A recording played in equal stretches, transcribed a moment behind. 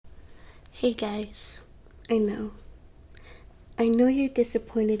Hey guys, I know you're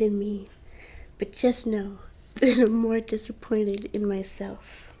disappointed in me, but just know that I'm more disappointed in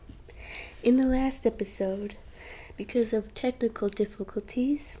myself. In the last episode, because of technical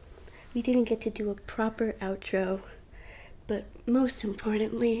difficulties, we didn't get to do a proper outro, but most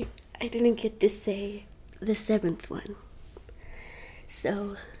importantly, I didn't get to say the seventh one.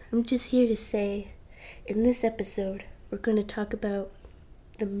 So, I'm just here to say, in this episode, we're going to talk about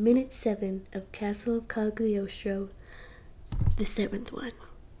the minute 7 of Castle of Cagliostro, the seventh one.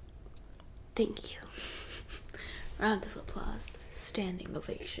 Thank you. Round of applause. Standing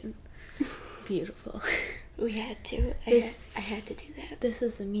ovation. Beautiful. We had to. I had to do that. This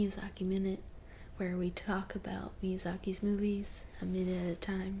is the Miyazaki Minute, where we talk about Miyazaki's movies a minute at a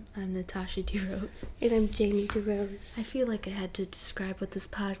time. I'm Natasha DeRose. And I'm Jamie DeRose. I feel like I had to describe what this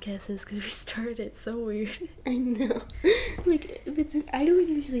podcast is because we started it so weird. I know. I don't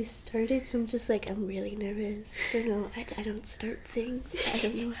usually start it, so I'm just I'm really nervous. I don't know. I don't start things. I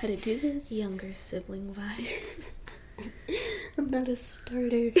don't know how to do this. Younger sibling vibes. I'm not a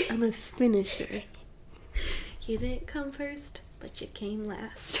starter. I'm a finisher. You didn't come first, but you came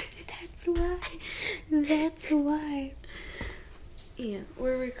last. That's why. Yeah,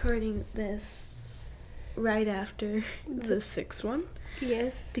 we're recording this right after the sixth one.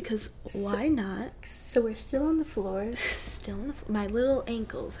 Yes. Because why not? So we're still on the floor. Still on the floor. My little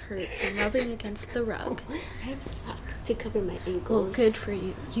ankles hurt from rubbing against the rug. I have socks to cover my ankles. Well, good for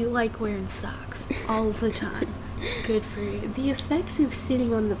you. You like wearing socks all the time. Good for you. The effects of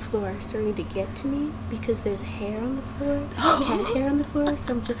sitting on the floor are starting to get to me because there's hair on the floor. Cat hair on the floor.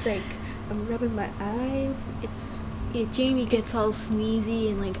 So I'm just I'm rubbing my eyes. Yeah, Jamie gets all sneezy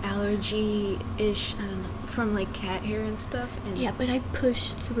and allergy-ish, I don't know, from cat hair and stuff. And yeah, but I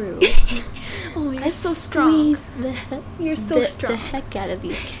push through. Oh, you're so strong. You're so strong. The heck out of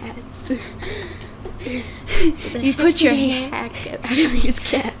these cats. You put your hand out of these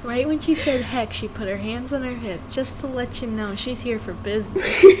cats. Right when she said heck, she put her hands on her hip just to let you know she's here for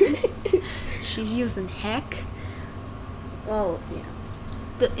business. She's using heck. Well,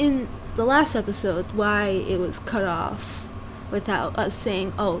 yeah. In the last episode, why it was cut off without us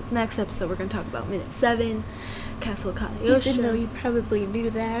saying, oh, next episode we're going to talk about minute 7, Castle of Cagliostro. Even though you probably knew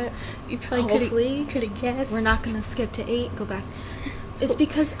that. You probably could have guessed. We're not going to skip to 8, go back. It's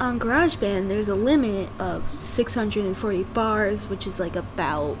because on GarageBand there's a limit of 640 bars, which is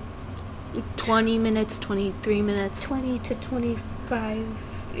about 20 minutes, 23 minutes. 20 to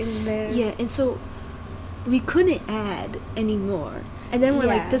 25 in there. Yeah, and so we couldn't add any more. And then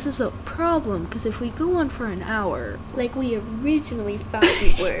we're this is a problem, because if we go on for an hour... like we originally thought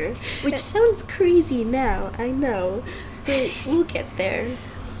we were. Which sounds crazy now, I know. But we'll get there.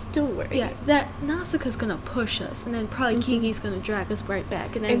 Don't worry. Yeah, that Nausicaa's gonna push us, and then probably Kiki's gonna drag us right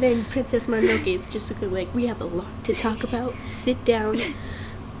back. And then Princess Mononoke is just we have a lot to talk about. Sit down.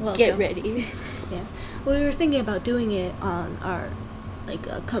 Get ready. Yeah. Well, we were thinking about doing it on our,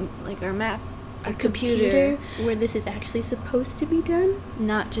 our Mac. A computer where this is actually supposed to be done,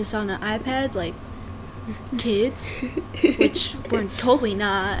 not just on an iPad like kids, which we're totally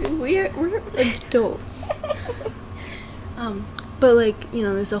not. We're adults. But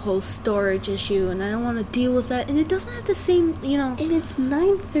there's a whole storage issue, and I don't want to deal with that. And it doesn't have the same, And it's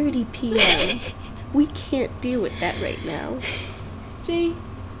 9:30 p.m. We can't deal with that right now. Jay,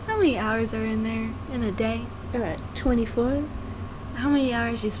 how many hours are in there in a day? 24. How many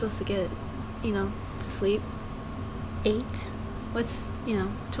hours are you supposed to get? To sleep? 8. What's,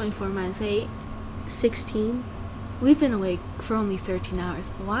 24 minus 8? 16. We've been awake for only 13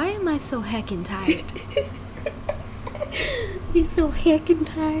 hours. Why am I so heckin' tired? He's so heckin'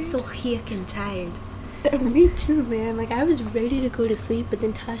 tired? So heckin' tired. Me too, man. I was ready to go to sleep, but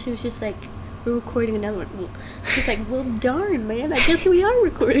then Tasha was just we're recording another one. She's well, darn, man. I guess we are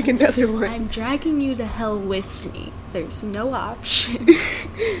recording another one. I'm dragging you to hell with me. There's no option.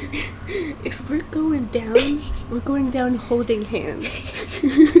 If we're going down holding hands.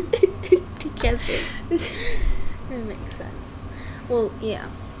 Together. That makes sense. Well, yeah.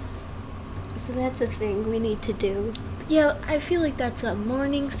 So that's a thing we need to do. Yeah, I feel like that's a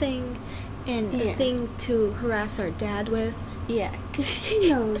morning thing and a thing to harass our dad with. Yeah, because he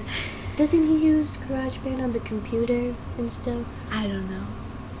knows. Doesn't he use GarageBand on the computer and stuff? I don't know.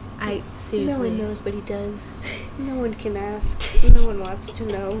 I seriously... No one knows what he does. No one can ask. No one wants to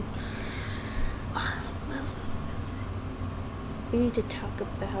know. What else was I going to say? We need to talk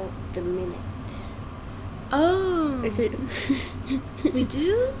about the minute. Oh! Is it... We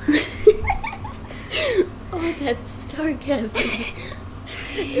do? Oh, that's sarcasm.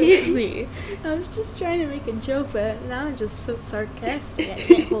 It was me. I was just trying to make a joke, but now I'm just so sarcastic. I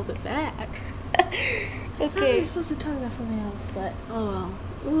can't hold it back. I thought we were supposed to talk about something else, but oh well.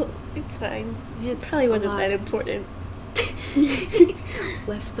 Well, it's fine. It probably wasn't that important.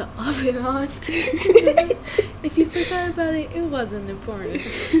 Left the oven on. If you forgot about it, it wasn't important.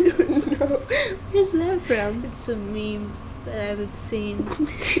 No. Where's that from? It's a meme that I've seen.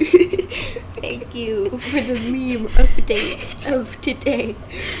 Thank you for the meme update of today.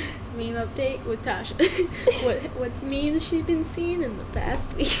 Meme update with Tasha. What's memes she's been seeing in the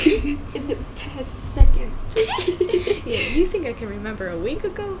past week? In the past second. Yeah, you think I can remember a week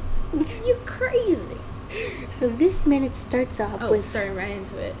ago? You crazy. So this minute starts off with... starting right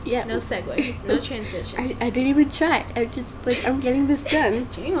into it. Yeah. No segue. No transition. I didn't even try. I'm just like, I'm getting this done.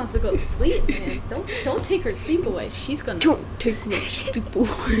 Jane wants to go to sleep, man. Don't take her sleep away. She's gonna... Don't take my sleep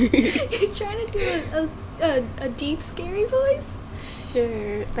away. You're trying to do a deep, scary voice?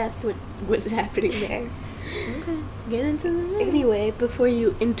 Sure, that's what was happening there. Okay, get into the minute. Anyway, before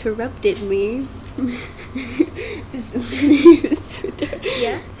you interrupted me, this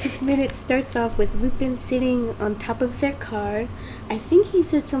minute starts off with Lupin sitting on top of their car. I think he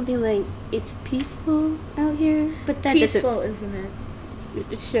said something like, "It's peaceful out here," but that peaceful, isn't it?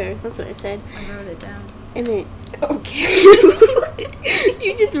 Sure, that's what I said. I wrote it down. And then, okay.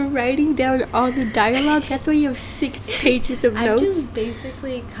 You're just writing down all the dialogue? That's why you have 6 pages of notes? I'm just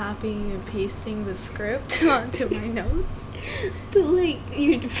basically copying and pasting the script onto my notes. But, like,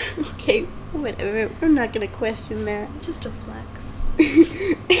 you're... Okay, whatever. I'm not gonna question that. Just a flex.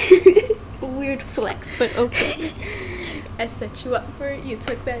 Weird flex, but okay. I set you up for it. You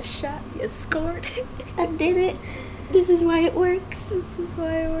took that shot. You scored. I did it. This is why it works. This is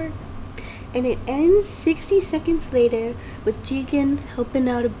why it works. And it ends 60 seconds later with Jigen helping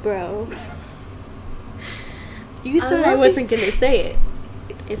out a bro. You thought I wasn't going to say it.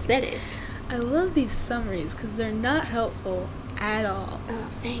 I said it. I love these summaries because they're not helpful at all. Oh,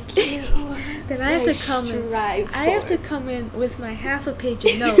 thank you. Then I have to come in with my half a page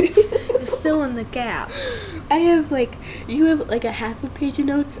of notes and fill in the gaps. You have like a half a page of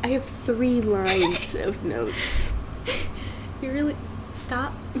notes. I have 3 lines of notes. You really...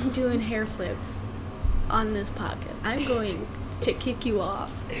 Stop doing hair flips on this podcast. I'm going to kick you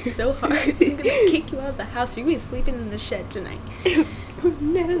off so hard. I'm going to kick you out of the house. You're going to be sleeping in the shed tonight. Oh,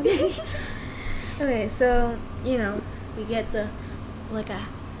 no. Okay, so, we get a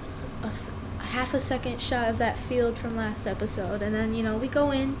half a second shot of that field from last episode. And then, we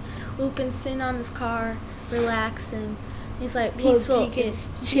go in, Lupin's sitting on his car, relaxing. He's like, peaceful.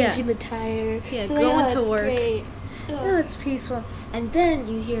 Changing the tire. Yeah, so going to work. Great. No, it's peaceful. And then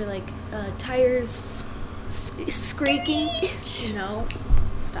you hear, tires squeaking.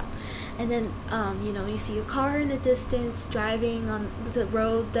 Stop. And then, you see a car in the distance driving on the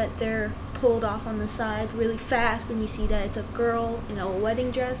road that they're pulled off on the side really fast. And you see that it's a girl in a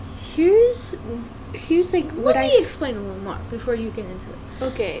wedding dress. Here's Let me explain a little more before you get into this.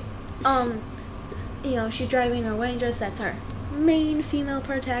 Okay. She's driving her wedding dress. That's our main female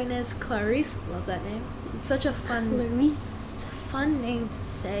protagonist, Clarice. Love that name. Such a fun name to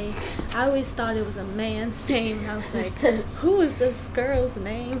say. I always thought it was a man's name. I was like, who is this girl's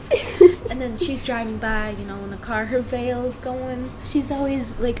name? And then she's driving by, in the car. Her veil's going. She's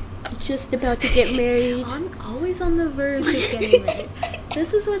always, just about to get married. Always on the verge of getting married.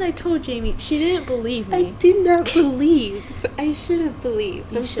 This is what I told Jamie. She didn't believe me. I did not believe. I should have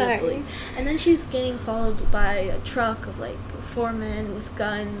believed. I'm sorry. And then she's getting followed by a truck of, 4 men with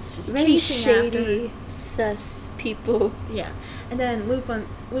guns just chasing after her. Sus people. Yeah. And then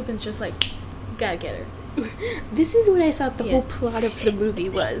Lupin's just like, gotta get her. This is what I thought the whole plot of the movie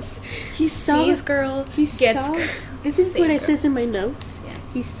was. He sees girl, gets girl. This is what it says in my notes. Yeah.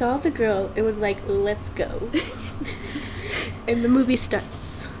 He saw the girl and was like, let's go. And the movie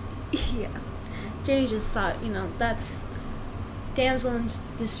starts. Yeah. Jamie just thought, that's damsel in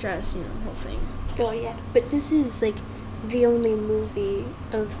distress, whole thing. Oh, yeah. But this is, the only movie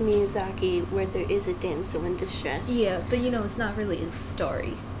of Miyazaki where there is a damsel in distress. Yeah, but it's not really his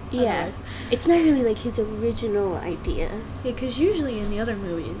story. Yeah. Otherwise. It's not really his original idea. Yeah, because usually in the other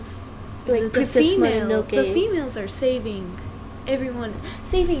movies, the females are saving everyone.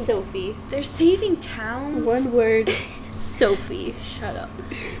 Sophie. They're saving towns. One word, Sophie. Shut up.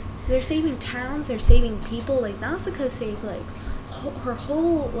 They're saving towns, they're saving people. Nausicaa saved, her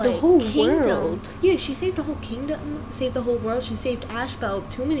whole the whole kingdom. World. Yeah, she saved the whole kingdom, saved the whole world. She saved Ashbel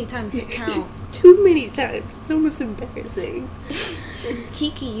too many times to count. Too many times. It's almost embarrassing. And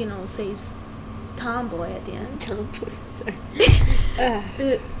Kiki, saves Tomboy at the end. Tomboy, sorry.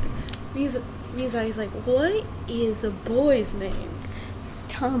 Miyazaki's like, what is a boy's name?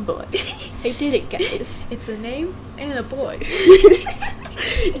 tomboy. I did it, guys. It's a name and a boy.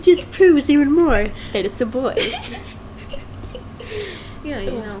 It just proves even more that it's a boy. Yeah,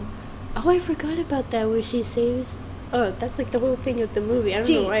 you know. Oh, I forgot about that where she saves... Oh, that's like the whole thing of the movie. I don't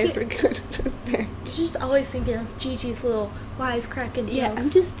know why I forgot about that. Just always thinking of Gigi's little wisecracking jokes. Yeah, I'm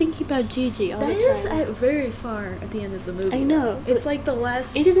just thinking about Gigi all the time. That is at very far at the end of the movie. I know. It's like the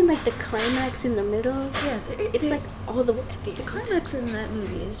last... It isn't like the climax in the middle. Yeah, it's like all the way at the end. The climax in that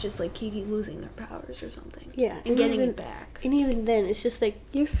movie is just like Kiki losing her powers or something. Yeah. And getting it back. And even then, it's just like,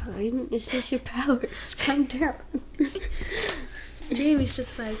 you're fine. It's just your powers. Calm down. Jamie's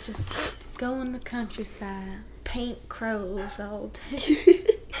just like, just go in the countryside, paint crows all day.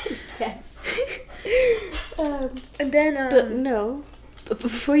 Yes. And then, But no. But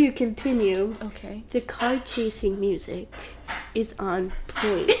before you continue, okay, the car chasing music is on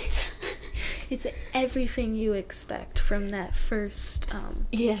point. It's everything you expect from that first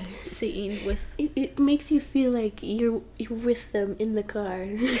scene with. It makes you feel like you're with them in the car.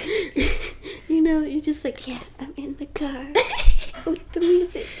 You know, you're just like, yeah, I'm in the car with the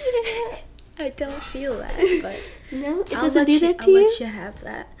music. Yeah. I don't feel that, but no, it doesn't do that to you. I'll let you have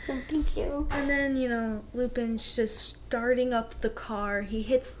that. Oh, thank you. And then, you know, Lupin's just starting up the car. He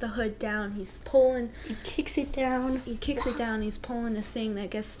hits the hood down. He's pulling. He kicks it down. He's pulling a thing that I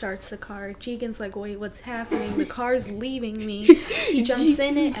guess starts the car. Jigen's like, wait, what's happening? The car's leaving me. He jumps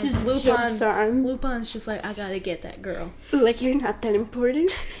in it as Lupin's just like, I gotta get that girl. Like, you're not that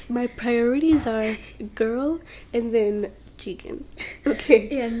important. My priorities are girl and then Jigen. Okay.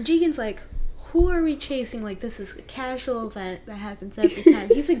 Yeah, and Jigen's like, who are we chasing? Like, this is a casual event that happens every time.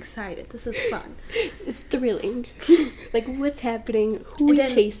 He's excited. This is fun. It's thrilling. Like, what's happening? Who we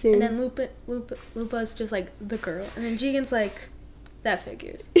chasing? And then Lupa's just like, the girl. And then Jigen's like, that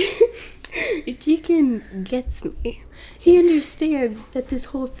figures. Jigen gets me. He understands that this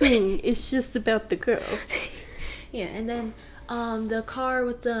whole thing is just about the girl. Yeah, and then the car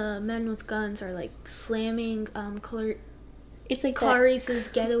with the men with guns are like slamming it's like Clarice's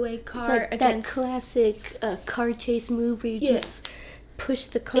getaway car it's like against that classic car chase move where you just push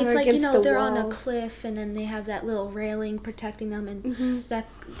the car against the wall. It's like, you know, they're on a cliff and then they have that little railing protecting them, and that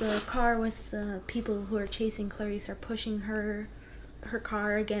the car with the people who are chasing Clarice are pushing her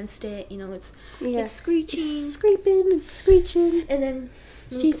car against it. You know, it's screeching, it's scraping, it's screeching, and then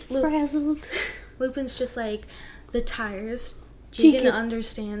she's frazzled. Lupin's just like, the tires. Jigen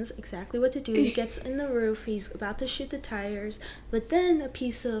understands exactly what to do. He gets in the roof. He's about to shoot the tires. But then a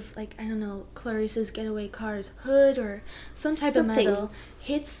piece of, like, I don't know, Clarice's getaway car's hood or some type of metal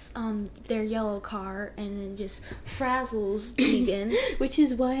hits their yellow car and then just frazzles Jigen. Which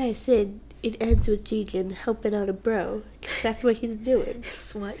is why I said it ends with Jigen helping out a bro. Because that's what he's doing.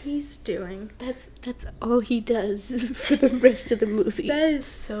 That's what he's doing. That's all he does for the rest of the movie. That is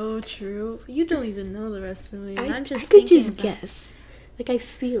so true. You don't even know the rest of the movie. I could just guess. Like, I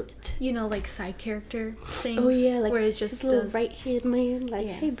feel it. You know, like side character things. Oh, yeah. Like, where it just this little right-hand man. Like,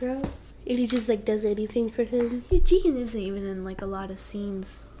 hey, bro. And he just, like, does anything for him. Yeah, Jigen isn't even in, like, a lot of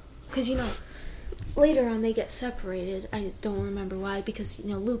scenes. Because, you know, later on they get separated. I don't remember why. Because, you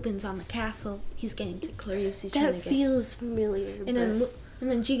know, Lupin's on the castle. He's getting to Clarice. He's trying to get... That feels familiar. And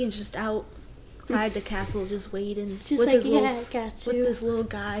then Jigen's just outside the castle just waiting. Just with like, got you. With this little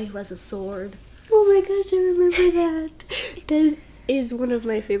guy who has a sword. Oh my gosh, I remember that. That is one of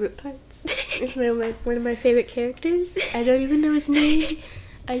my favorite parts. It's one of my favorite characters. I don't even know his name.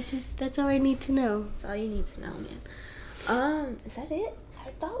 That's all I need to know. That's all you need to know, man. Is that it? I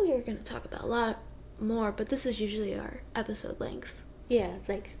thought we were going to talk about a lot more, but this is usually our episode length. Yeah,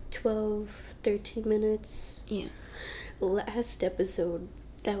 like 12, 13 minutes. Yeah. Last episode,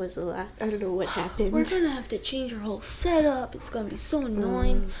 that was a lot. I don't know what happened. We're going to have to change our whole setup. It's going to be so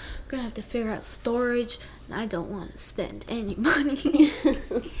annoying. We're going to have to figure out storage, and I don't want to spend any money.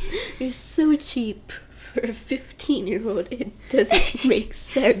 You're so cheap for a 15-year-old. It doesn't make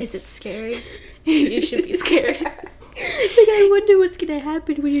sense. Is it scary? You should be scared. Like, I wonder what's going to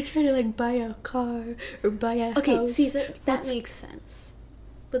happen when you're trying to, like, buy a car or buy a house. Okay, see, that makes sense.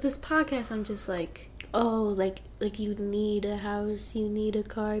 But this podcast, I'm just like... Oh, like you need a house, you need a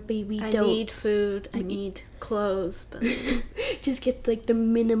car, but we don't. I need food, I need clothes, but... Just get, like, the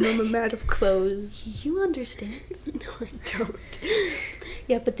minimum amount of clothes. You understand? No, I don't.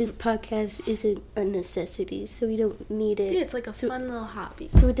 Yeah, but this podcast isn't a necessity, so we don't need it. Yeah, it's like a fun little hobby.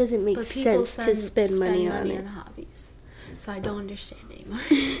 So it doesn't make sense to spend money on it. Hobbies. So I don't understand anymore.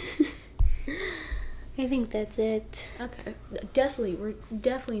 I think that's it. Okay. Definitely. We're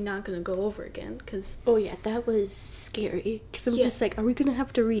definitely not going to go over again because... Oh, yeah, that was scary. Because I'm Yeah. just like, are we going to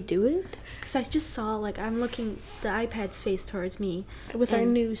have to redo it? Because I just saw, like, I'm looking... The iPad's faced towards me. With our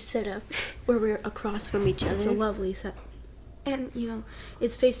new setup where we're across from each other. It's a lovely set. And, you know,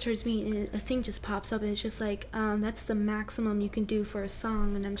 it's faced towards me and a thing just pops up and it's just like, that's the maximum you can do for a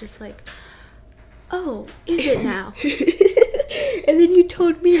song. And I'm just like, oh, is it now? And then you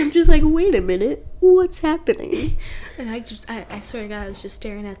told me, and I'm just like, wait a minute, what's happening? And I swear to God, I was just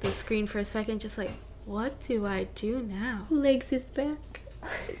staring at the screen for a second, just like, what do I do now? Legs is back.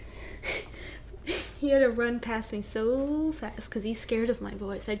 He had to run past me so fast because he's scared of my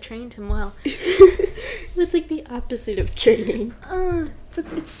voice. I trained him well. That's like the opposite of training. But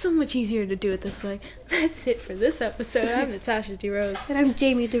it's so much easier to do it this way. That's it for this episode. I'm Natasha DeRose. And I'm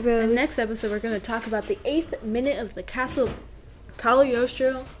Jamie DeRose. And next episode, we're going to talk about the 8th minute of the Castle of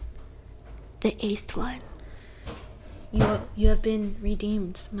Cagliostro. The 8th one. You have been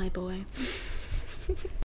redeemed, my boy.